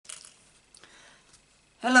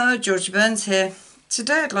Hello, Georgie Burns here.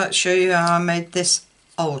 Today I'd like to show you how I made this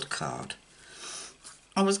old card.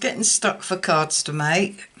 I was getting stuck for cards to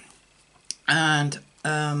make, and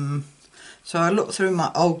so I looked through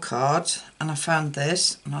my old cards and I found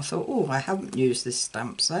this and I thought, oh, I haven't used this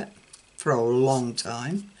stamp set for a long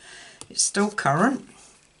time. It's still current.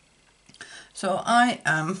 So I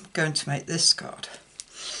am going to make this card.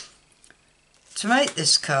 To make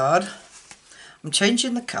this card, I'm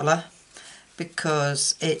changing the colour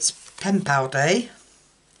because it's Pen Pal Day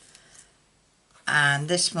and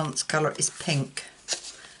this month's colour is pink.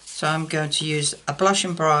 So I'm going to use a Blush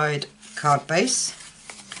and Bride card base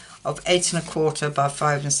of 8 1/4 by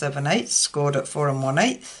 5 7/8, scored at 4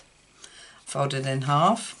 1/8, folded in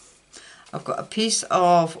half. I've got a piece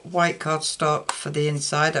of white cardstock for the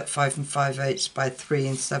inside at 5 5/8 by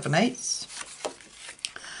 3 7/8.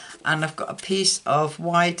 And I've got a piece of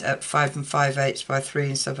white at 5 5/8 by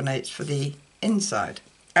 3 7/8 for the inside,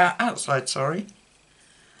 outside, sorry.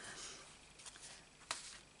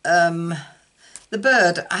 The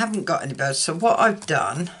bird, I haven't got any birds, so what I've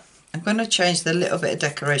done, I'm going to change the little bit of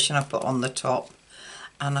decoration I put on the top,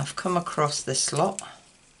 and I've come across this lot.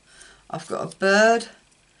 I've got a bird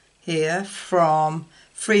here from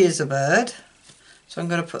Free as a Bird, so I'm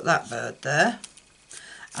going to put that bird there,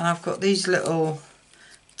 and I've got these little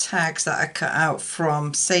tags that I cut out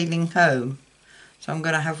from Sailing Home, so I'm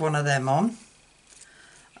going to have one of them on.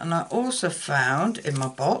 And I also found in my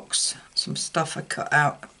box some stuff I cut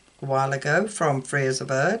out a while ago from Free as a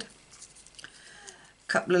Bird, a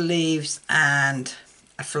couple of leaves and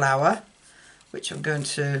a flower, which I'm going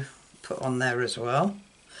to put on there as well.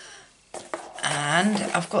 And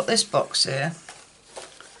I've got this box here,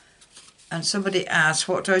 and somebody asked,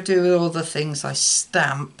 what do I do with all the things I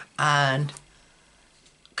stamp and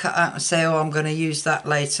cut out and say, oh, I'm going to use that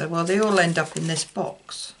later? Well, they all end up in this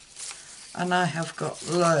box, and I have got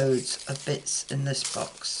loads of bits in this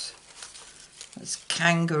box. There's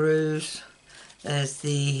kangaroos, there's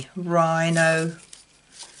the rhino,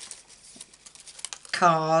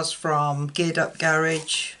 cars from Geared Up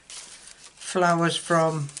Garage, flowers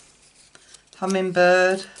from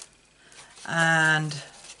Hummingbird, and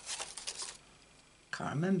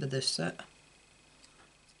can't remember this set.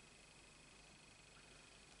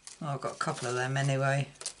 Oh, I've got a couple of them anyway.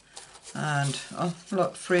 And oh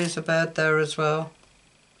look, Free as a Bird there as well,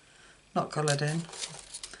 not coloured in.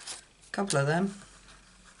 A couple of them,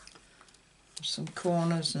 some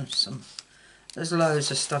corners and some, there's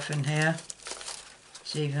loads of stuff in here.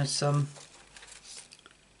 There's even some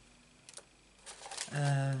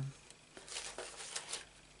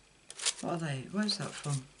what are they, where's that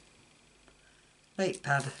from? Lake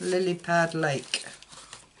Pad, Lily Pad Lake.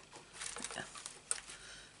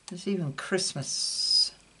 There's even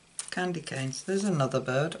Christmas candy canes. There's another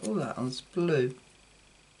bird. Oh, that one's blue.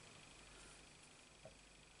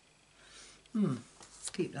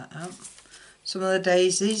 Keep that out. Some of the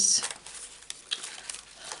daisies.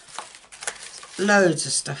 Loads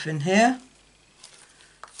of stuff in here.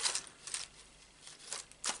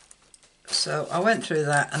 So I went through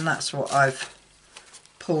that, and that's what I've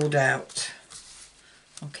pulled out.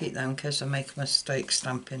 I'll keep that in case I make a mistake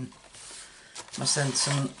stamping my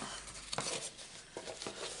sentiment.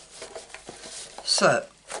 So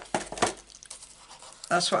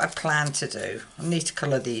that's what I plan to do. I need to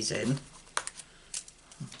colour these in.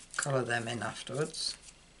 Colour them in afterwards.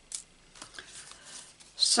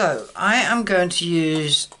 So I am going to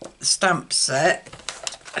use the stamp set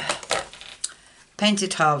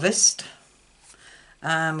Painted Harvest,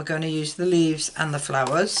 and we're going to use the leaves and the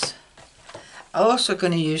flowers. I'm also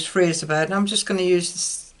going to use Free as a Bird, and I'm just going to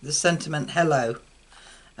use the sentiment Hello,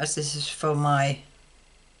 as this is for my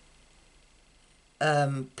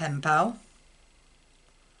pen pal,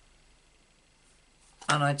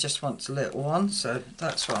 and I just want a little one, so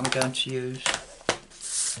that's what I'm going to use.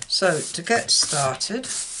 So to get started,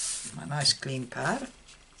 my nice clean pad,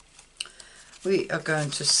 we are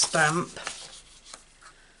going to stamp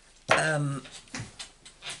the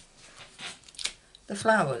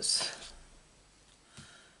flowers,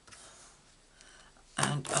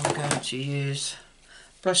 and I'm going to use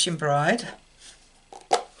Blush and Bride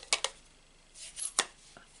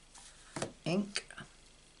ink.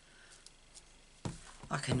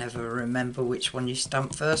 I can never remember which one you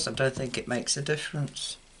stamp first. I don't think it makes a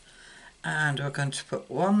difference. And we're going to put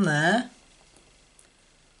one there.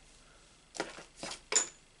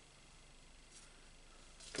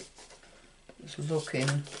 Just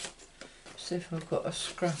looking, see if I've got a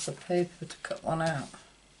scrap of paper to cut one out.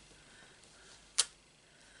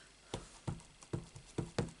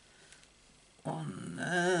 One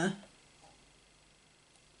there.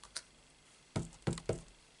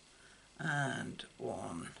 and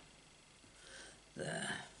one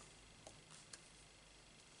there.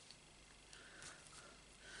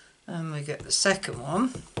 And we get the second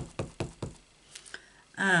one,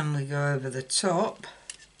 and we go over the top,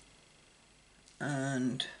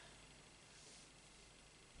 and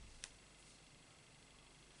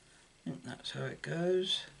I think that's how it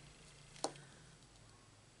goes.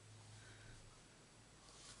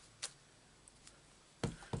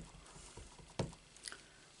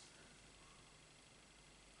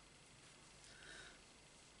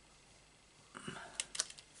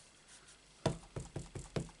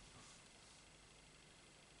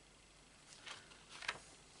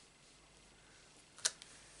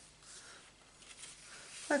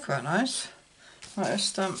 They're quite nice. Right, let's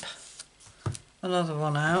stamp another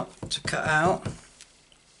one out to cut out.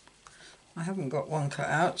 I haven't got one cut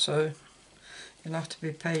out, so you'll have to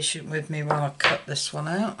be patient with me while I cut this one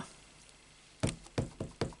out.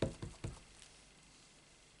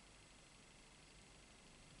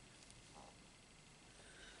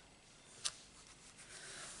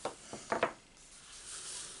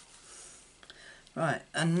 Right,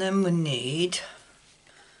 and then we need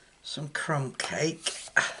some crumb cake.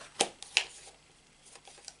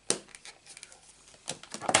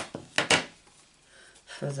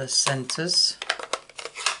 For the centres.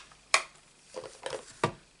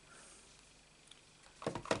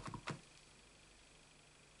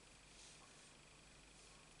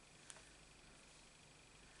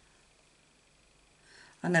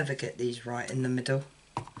 I never get these right in the middle,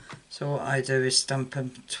 so what I do is stamp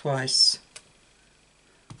them twice.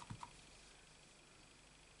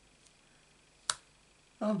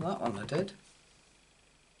 Oh, that one I did.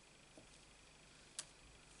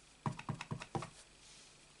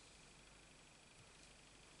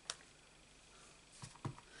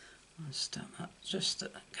 I'll stamp that just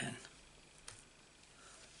again.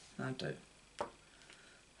 I do.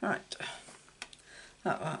 Right,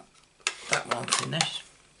 that one finished.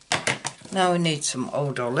 Now we need some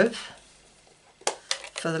old olive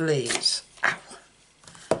for the leaves. Ow.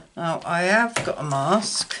 Now I have got a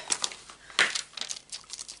mask.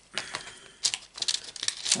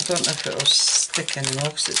 I don't know if it'll stick anymore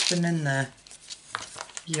because it's been in there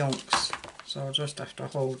yonks, so I'll just have to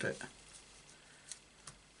hold it.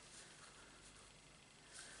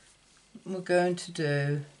 We're going to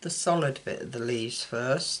do the solid bit of the leaves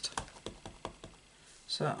first.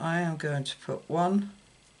 So I am going to put one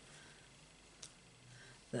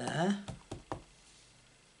there,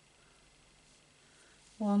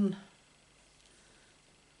 one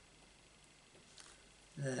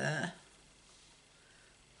there,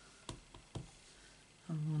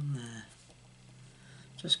 and one there.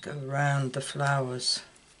 Just go around the flowers.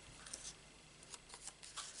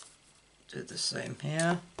 Do the same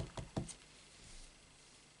here.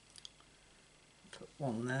 Put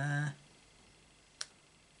one there.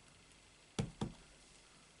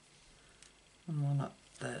 And one up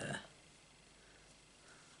there.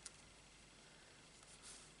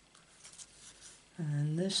 And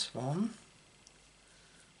then this one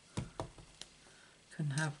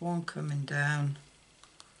can have one coming down.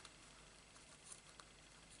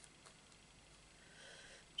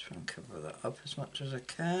 Try and cover that up as much as I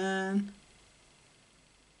can.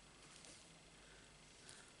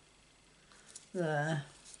 There.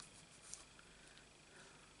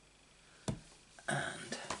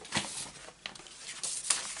 And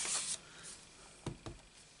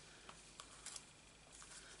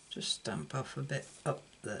just stamp off a bit up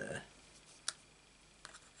there.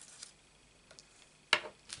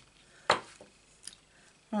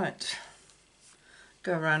 Right,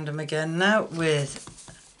 go around them again now with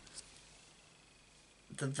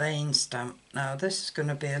the vein stamp. Now this is going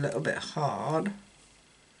to be a little bit hard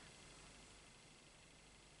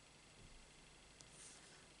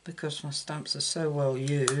because my stamps are so well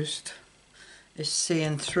used, it's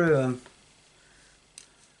seeing through them.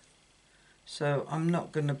 So I'm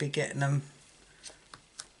not going to be getting them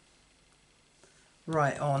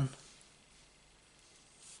right on.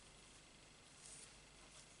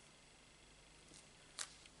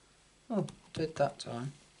 Oh, did that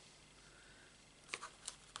time.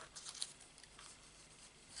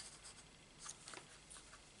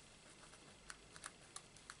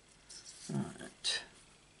 Right,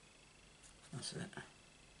 that's it.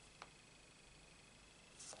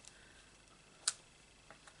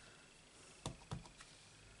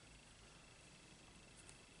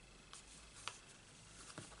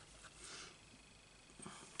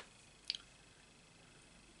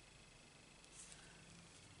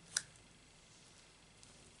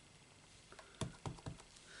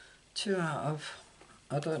 Two out of,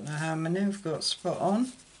 I don't know how many I've got spot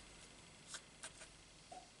on.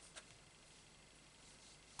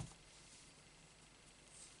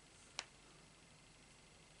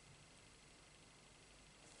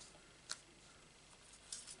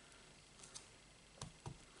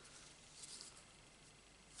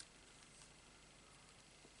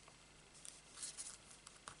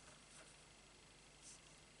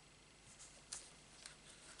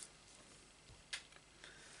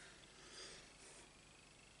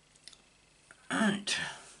 Right,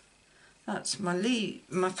 that's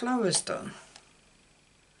my flowers done.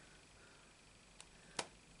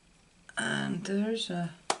 And there's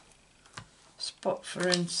a spot for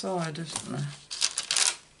inside, isn't there?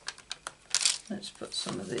 Let's put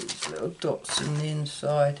some of these little dots in the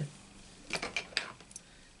inside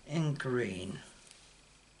in green.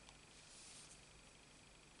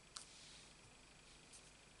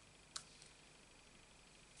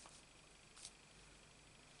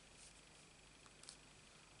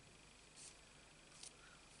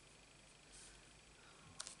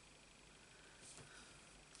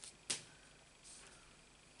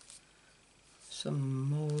 Some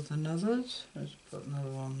more than others. Let's put another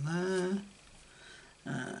one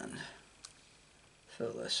there and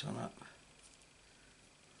fill this one up.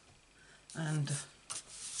 And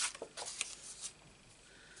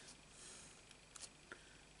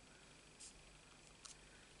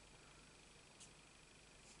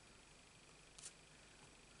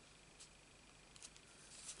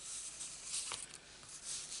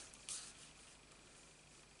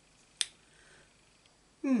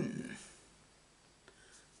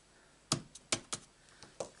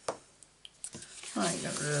right,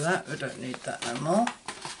 get rid of that, we don't need that no more.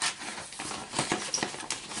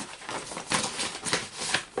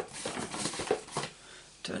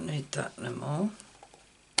 Don't need that no more.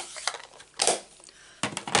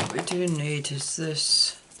 What we do need is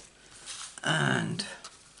this and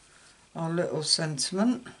our little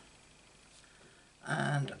sentiment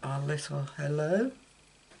and our little hello.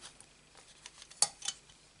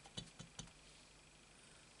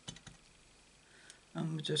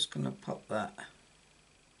 And we're just going to pop that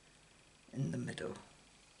in the middle.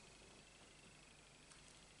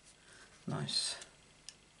 Nice.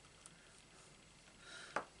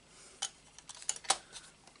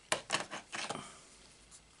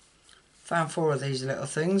 Found 4 of these little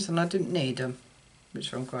things and I didn't need them,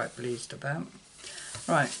 which I'm quite pleased about.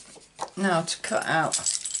 Right, now to cut out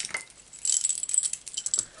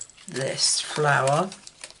this flower,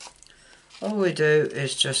 all we do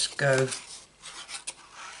is just go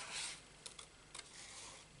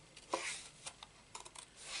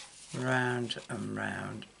round and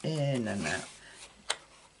round, in and out.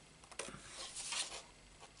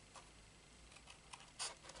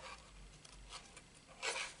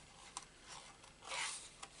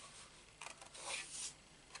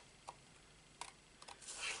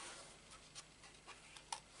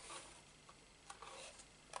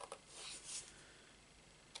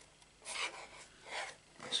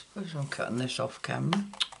 I suppose I'm cutting this off camera.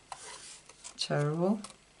 Terrible.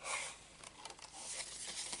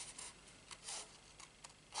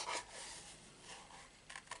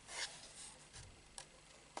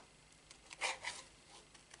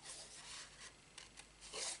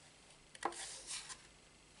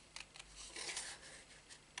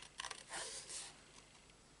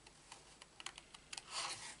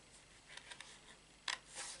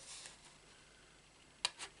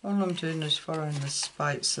 All I'm doing is following the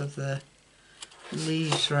spikes of the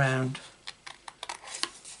leaves round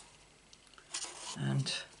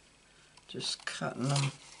and just cutting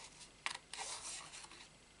them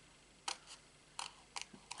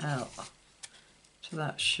out to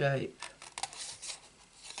that shape.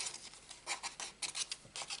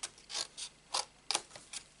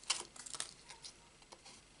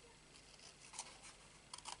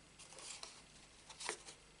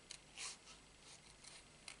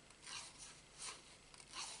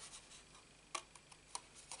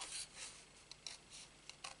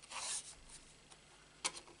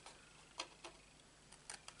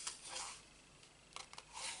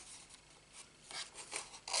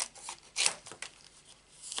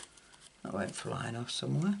 That went flying off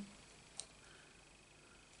somewhere.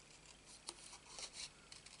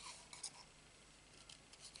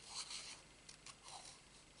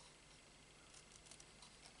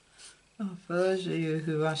 Oh, for those of you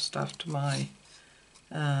who asked after my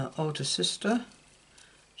older sister,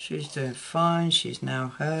 she's doing fine. She's now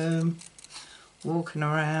home, walking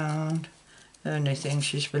around. The only thing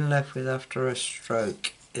she's been left with after a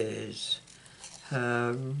stroke is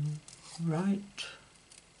her right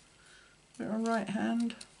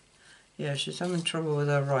hand. Yeah, she's having trouble with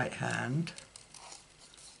her right hand,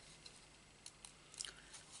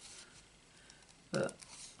 but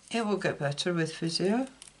it will get better with physio.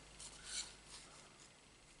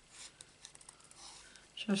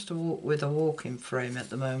 She has to walk with a walking frame at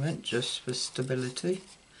the moment, just for stability.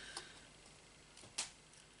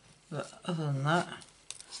 But other than that,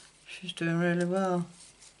 she's doing really well.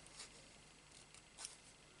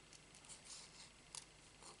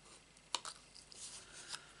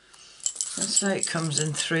 Let's say it comes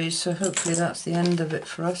in 3, so hopefully that's the end of it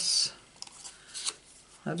for us.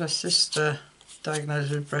 I had a sister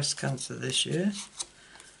diagnosed with breast cancer this year.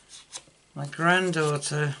 My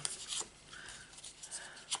granddaughter,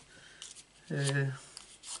 who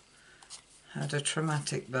had a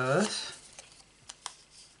traumatic birth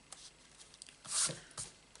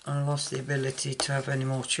and lost the ability to have any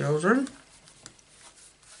more children,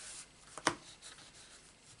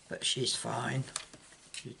 but she's fine,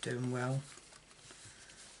 she's doing well.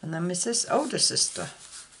 And then my older sister.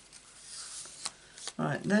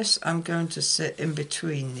 Right, this I'm going to sit in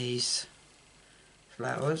between these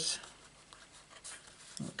flowers.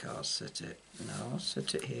 Okay, I'll sit it, no, I'll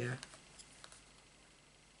sit it here.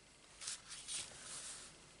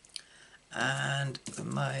 And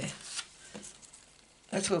my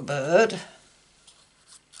little bird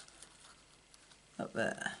up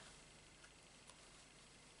there.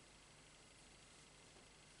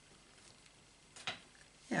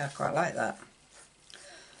 Yeah, I quite like that.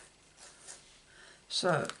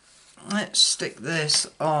 So let's stick this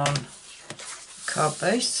on card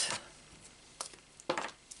base.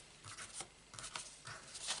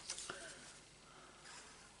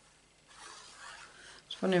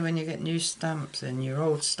 It's funny when you get new stamps in, your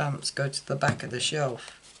old stamps go to the back of the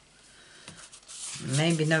shelf.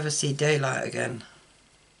 Maybe never see daylight again.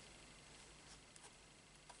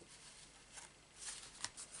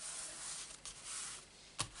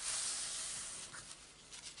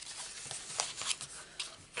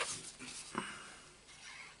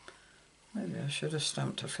 Maybe I should have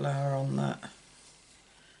stamped a flower on that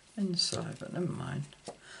inside, but never mind.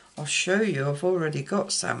 I'll show you, I've already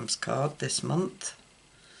got Sam's card this month.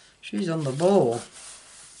 She's on the ball.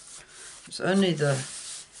 It's only the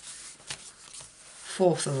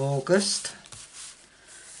 4th of August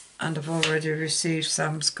and I've already received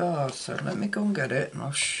Sam's card, so let me go and get it and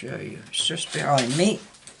I'll show you. It's just behind me.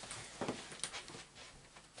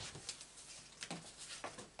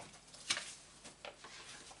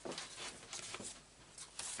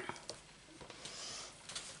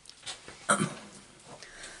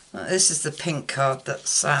 This is the pink card that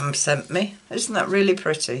Sam sent me. Isn't that really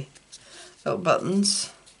pretty? Little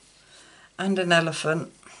buttons and an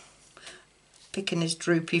elephant picking his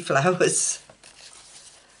droopy flowers.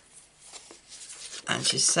 And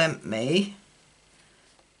she sent me,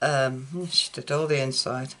 she did all the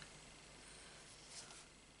inside.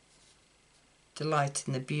 Delight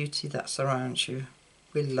in the beauty that surrounds you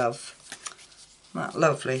with love. Isn't that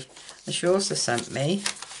lovely? And she also sent me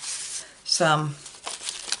some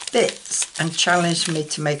bits and challenged me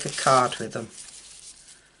to make a card with them.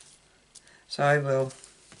 So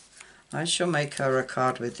I shall make her a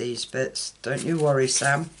card with these bits. Don't you worry,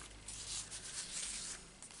 Sam.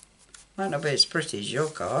 Might not be as pretty as your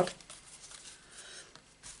card.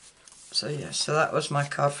 So yeah, so that was my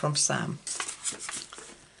card from Sam.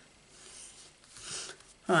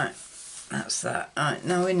 Right, that's that. Right,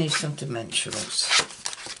 now we need some dimensionals.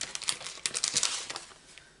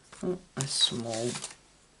 Oh, they're small.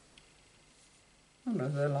 Oh no,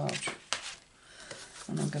 they're large.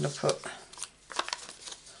 And I'm going to put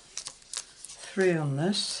 3 on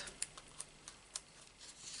this.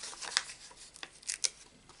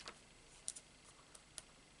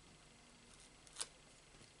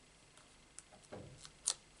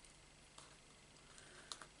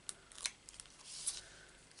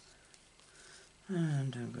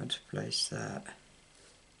 And I'm going to place that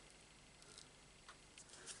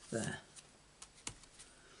there.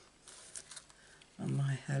 And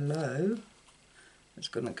my hello is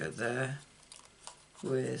going to go there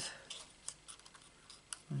with,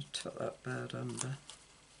 I'll tuck that bird under.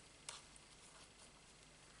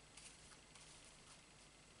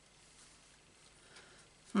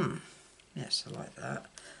 Yes, I like that.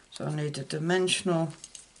 So I need a dimensional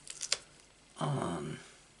on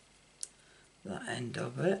that end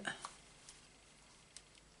of it.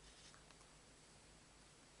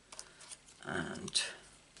 And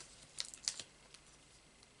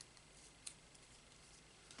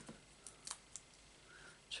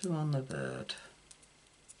two on the bird.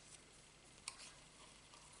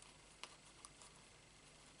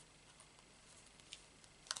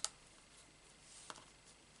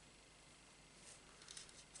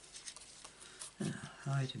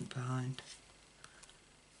 Hiding behind.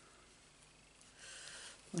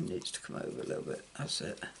 One needs to come over a little bit, that's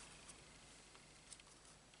it.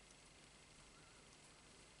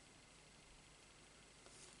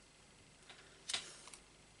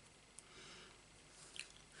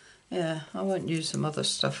 Yeah, I won't use some other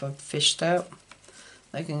stuff I've fished out.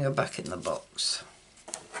 They can go back in the box.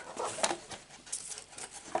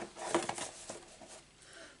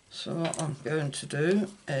 So what I'm going to do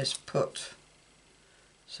is put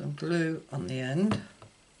some glue on the end.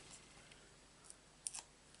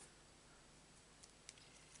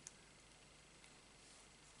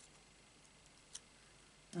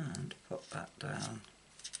 And put that down.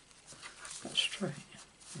 That's straight.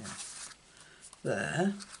 Yeah.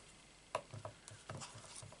 There.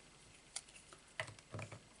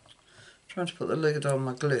 Trying to put the lid on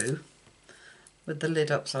my glue with the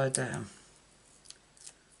lid upside down.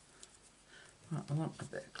 Right, I want a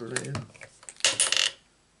bit of glue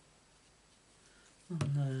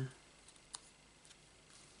on there.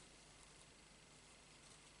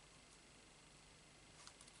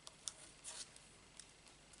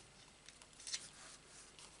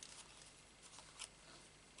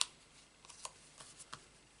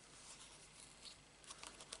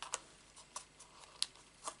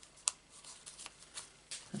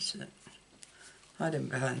 That's it. Hiding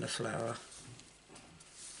behind the flower.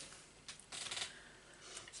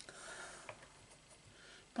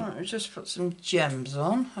 Right, we just put some gems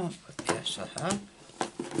on. I guess I have.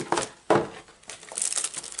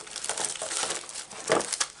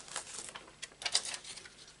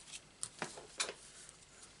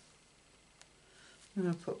 I'm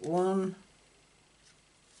going to put one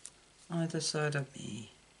either side of the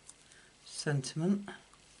sentiment.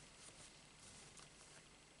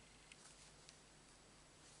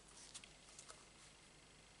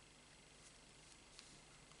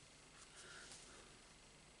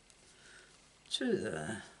 Two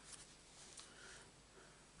there.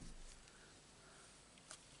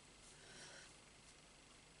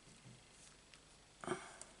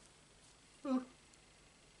 Oh.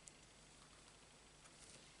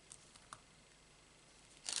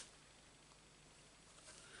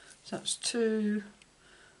 So that's 2,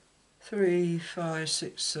 3, 5,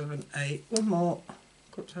 6, 7, 8. One more.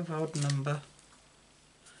 Got to have an odd number.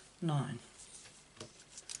 9.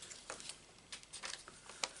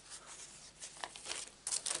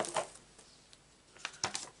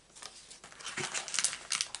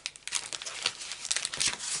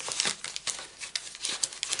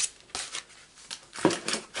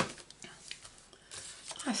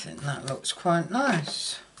 I think that looks quite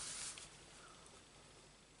nice.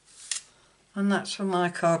 And that's for my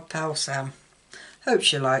card pal Sam. Hope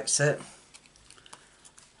she likes it.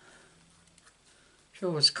 She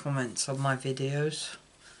always comments on my videos.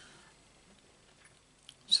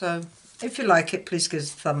 So if you like it, please give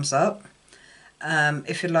us a thumbs up.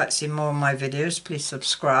 If you'd like to see more of my videos, please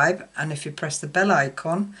subscribe. And if you press the bell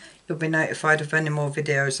icon, you'll be notified of any more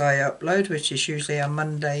videos I upload, which is usually on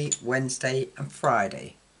Monday, Wednesday and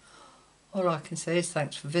Friday. All I can say is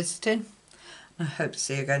thanks for visiting. I hope to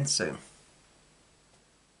see you again soon.